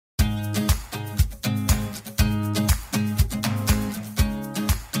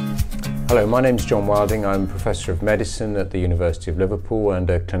Hello, my name's John Wilding. I'm Professor of Medicine at the University of Liverpool and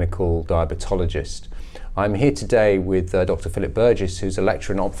a clinical diabetologist. I'm here today with Dr. Philip Burgess, who's a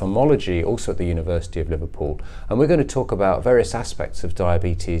lecturer in ophthalmology, also at the University of Liverpool, and we're going to talk about various aspects of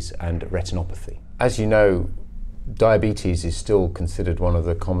diabetes and retinopathy. As you know, diabetes is still considered one of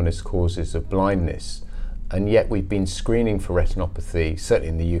the commonest causes of blindness, and yet we've been screening for retinopathy, certainly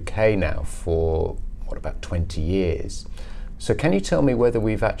in the UK now, for about 20 years. So can you tell me whether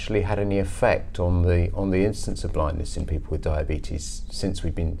we've actually had any effect on the incidence of blindness in people with diabetes since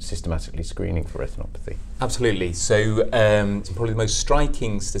we've been systematically screening for retinopathy? Absolutely. So probably the most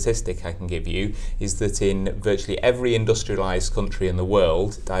striking statistic I can give you is that in virtually every industrialised country in the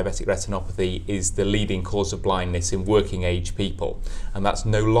world, diabetic retinopathy is the leading cause of blindness in working age people. And that's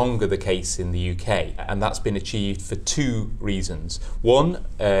no longer the case in the UK. And that's been achieved for two reasons. One,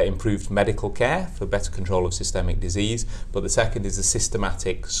 improved medical care for better control of systemic disease, but the second is a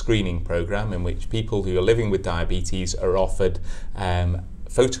systematic screening programme in which people who are living with diabetes are offered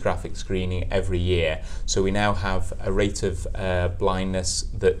photographic screening every year. So we now have a rate of blindness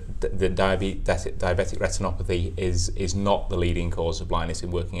that the diabetic retinopathy is not the leading cause of blindness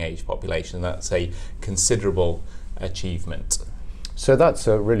in working age population. That's a considerable achievement. So that's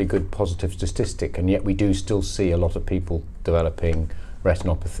a really good positive statistic, and yet we do still see a lot of people developing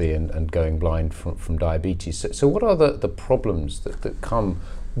retinopathy and going blind from diabetes. So what are the problems that come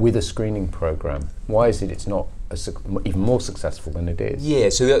with a screening program? Why is it it's not even more successful than it is? Yeah,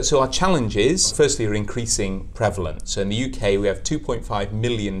 so our challenges, firstly, are increasing prevalence. So in the UK, we have 2.5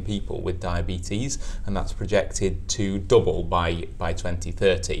 million people with diabetes, and that's projected to double by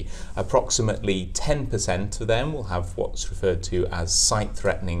 2030. Approximately 10% of them will have what's referred to as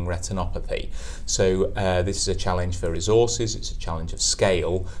sight-threatening retinopathy. So this is a challenge for resources, it's a challenge of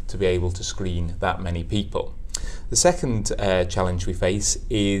scale to be able to screen that many people. The second challenge we face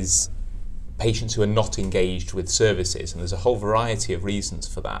is patients who are not engaged with services, and there's a whole variety of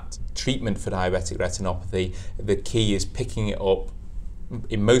reasons for that. Treatment for diabetic retinopathy, the key is picking it up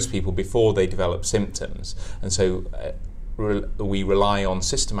in most people before they develop symptoms, and so we rely on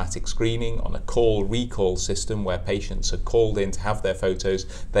systematic screening, on a call-recall system where patients are called in to have their photos.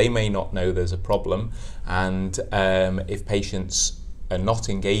 They may not know there's a problem, and if patients are not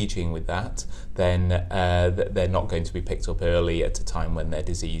engaging with that, then they're not going to be picked up early at a time when their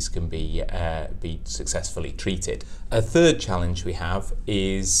disease can be successfully treated. A third challenge we have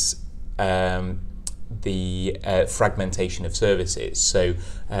is the fragmentation of services. So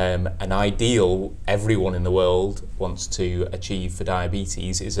an ideal everyone in the world wants to achieve for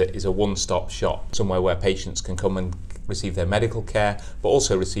diabetes is a one-stop shop, somewhere where patients can come and receive their medical care, but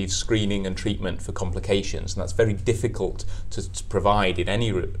also receive screening and treatment for complications. And that's very difficult to provide in any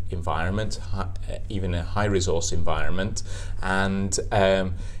environment, even a high-resource environment. And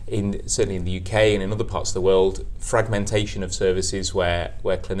certainly in the UK and in other parts of the world, fragmentation of services where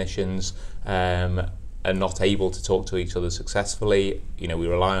clinicians are not able to talk to each other successfully. We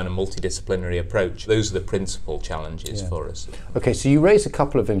rely on a multidisciplinary approach. Those are the principal challenges for us. Okay, so you raise a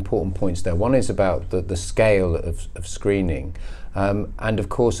couple of important points there. One is about the scale of screening. And of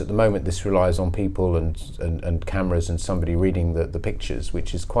course, at the moment, this relies on people and cameras and somebody reading the pictures,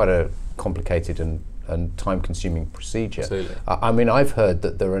 which is quite a complicated and time-consuming procedure. Absolutely. I mean, I've heard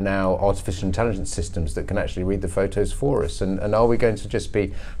that there are now artificial intelligence systems that can actually read the photos for us, and are we going to just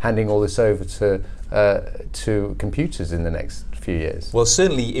be handing all this over to computers in the next few years? Well,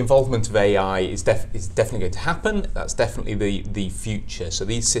 certainly involvement of AI is definitely going to happen. That's definitely the future. So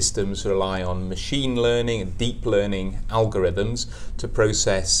these systems rely on machine learning and deep learning algorithms to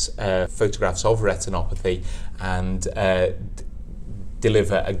process photographs of retinopathy and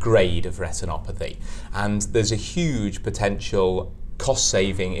deliver a grade of retinopathy. And there's a huge potential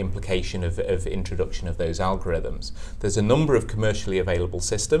cost-saving implication of introduction of those algorithms. There's a number of commercially available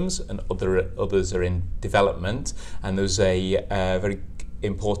systems, and others are in development, and there's a very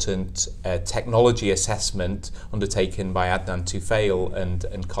important technology assessment undertaken by Adnan Tufail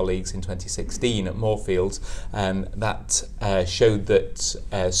and colleagues in 2016 at Moorfields that showed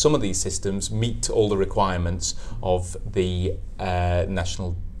that some of these systems meet all the requirements of the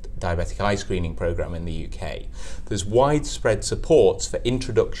National Diabetic Eye Screening Programme in the UK. There's widespread support for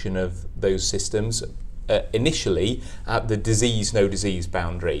introduction of those systems initially at the disease-no disease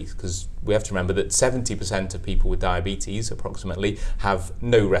boundary, because we have to remember that 70% of people with diabetes, approximately, have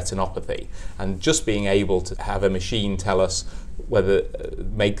no retinopathy. And just being able to have a machine tell us whether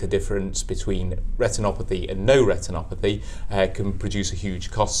make the difference between retinopathy and no retinopathy can produce a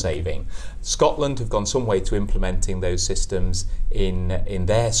huge cost saving. Scotland have gone some way to implementing those systems in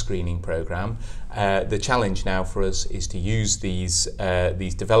their screening programme. The challenge now for us is to use these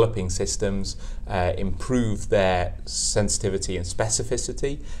developing systems, improve their sensitivity and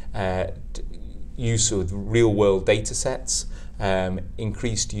specificity, use of real-world data sets,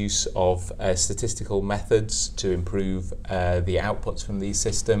 increased use of statistical methods to improve the outputs from these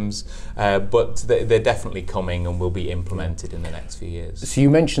systems, but they're definitely coming and will be implemented in the next few years. So you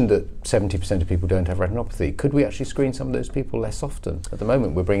mentioned that 70% of people don't have retinopathy. Could we actually screen some of those people less often? At the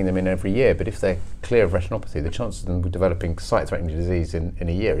moment we're bringing them in every year, but if they're clear of retinopathy, the chances of them developing sight-threatening disease in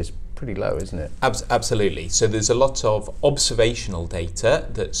a year is pretty low, isn't it? Absolutely. So there's a lot of observational data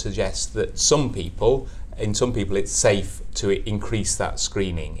that suggests that in some people it's safe to increase that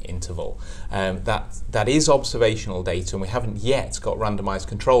screening interval. That is observational data, and we haven't yet got randomised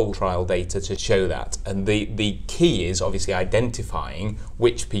control trial data to show that. And the key is obviously identifying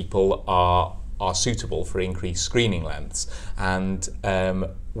which people are suitable for increased screening lengths. And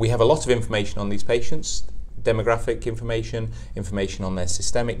we have a lot of information on these patients, demographic information on their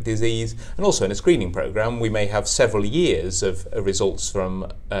systemic disease, and also in a screening programme we may have several years of results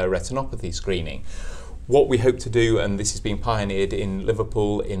from retinopathy screening. What we hope to do, and this is being pioneered in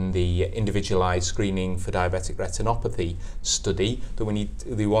Liverpool in the individualised screening for diabetic retinopathy study, that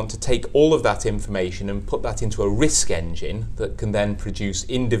we want to take all of that information and put that into a risk engine that can then produce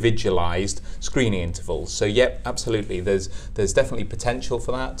individualised screening intervals. So yep, absolutely, there's definitely potential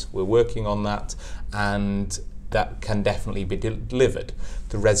for that. We're working on that, and that can definitely be delivered.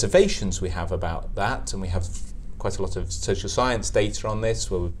 The reservations we have about that, and we have quite a lot of social science data on this,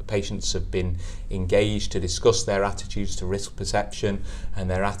 where patients have been engaged to discuss their attitudes to risk perception and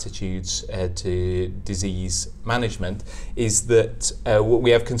their attitudes to disease management, is that we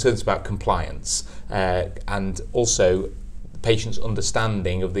have concerns about compliance and also patients'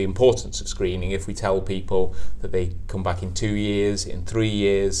 understanding of the importance of screening. If we tell people that they come back in 2 years, in 3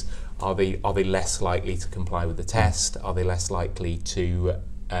 years, are they less likely to comply with the test? Are they less likely to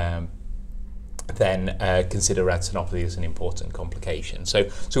then consider retinopathy as an important complication? So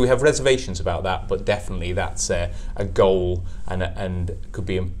we have reservations about that, but definitely that's a goal and could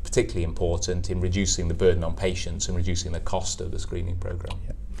be particularly important in reducing the burden on patients and reducing the cost of the screening programme.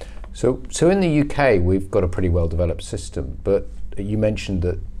 Yeah. So in the UK we've got a pretty well developed system, but you mentioned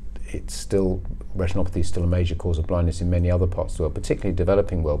that retinopathy is still a major cause of blindness in many other parts of the world, particularly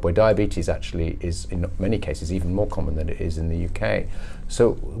developing world, where diabetes actually is in many cases even more common than it is in the UK.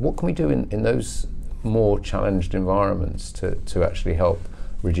 So what can we do in those more challenged environments to actually help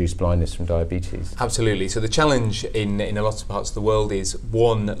reduce blindness from diabetes? Absolutely. So the challenge in a lot of parts of the world is,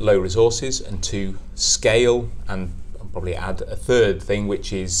 one, low resources, and two, scale, and I'll probably add a third thing,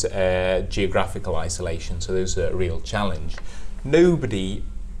 which is geographical isolation. So those are a real challenge. Nobody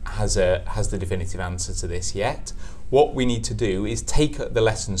has the definitive answer to this yet. What we need to do is take the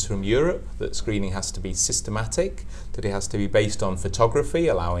lessons from Europe, that screening has to be systematic, that it has to be based on photography,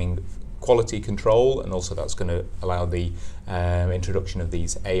 allowing quality control, and also that's going to allow the introduction of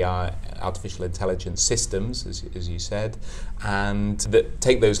these AI, artificial intelligence systems, as you said, and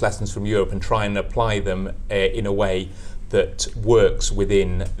take those lessons from Europe and try and apply them in a way that works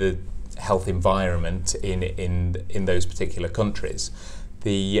within the health environment in those particular countries.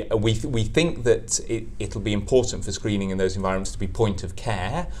 We think that it'll be important for screening in those environments to be point of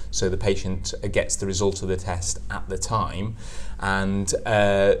care, so the patient gets the result of the test at the time, and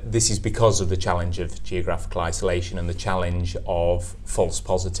this is because of the challenge of geographical isolation and the challenge of false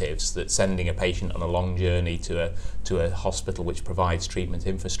positives, that sending a patient on a long journey to a hospital which provides treatment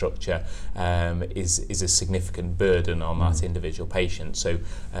infrastructure is a significant burden on that individual patient. So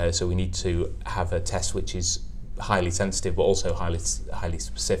we need to have a test which is highly sensitive but also highly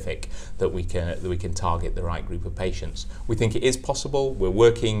specific, that we can target the right group of patients. We think it is possible. We're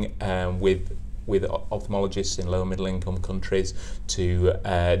working with ophthalmologists in low and middle income countries to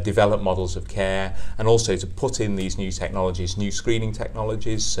develop models of care, and also to put in these new technologies, new screening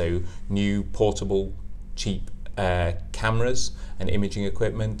technologies, so new portable cheap cameras and imaging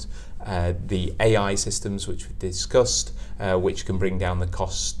equipment, the AI systems which we've discussed, which can bring down the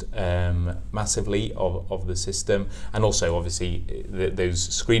cost massively of the system, and also obviously those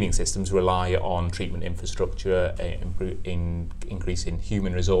screening systems rely on treatment infrastructure, increasing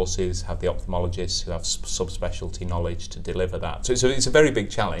human resources, have the ophthalmologists who have subspecialty knowledge to deliver that. So it's a very big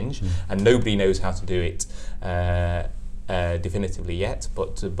challenge, and nobody knows how to do it definitively yet,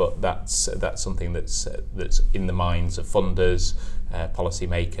 but that's something that's in the minds of funders,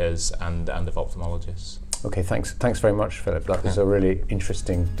 policymakers, and of ophthalmologists. Okay, thanks very much, Philip. That was a really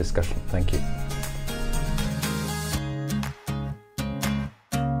interesting discussion. Thank you.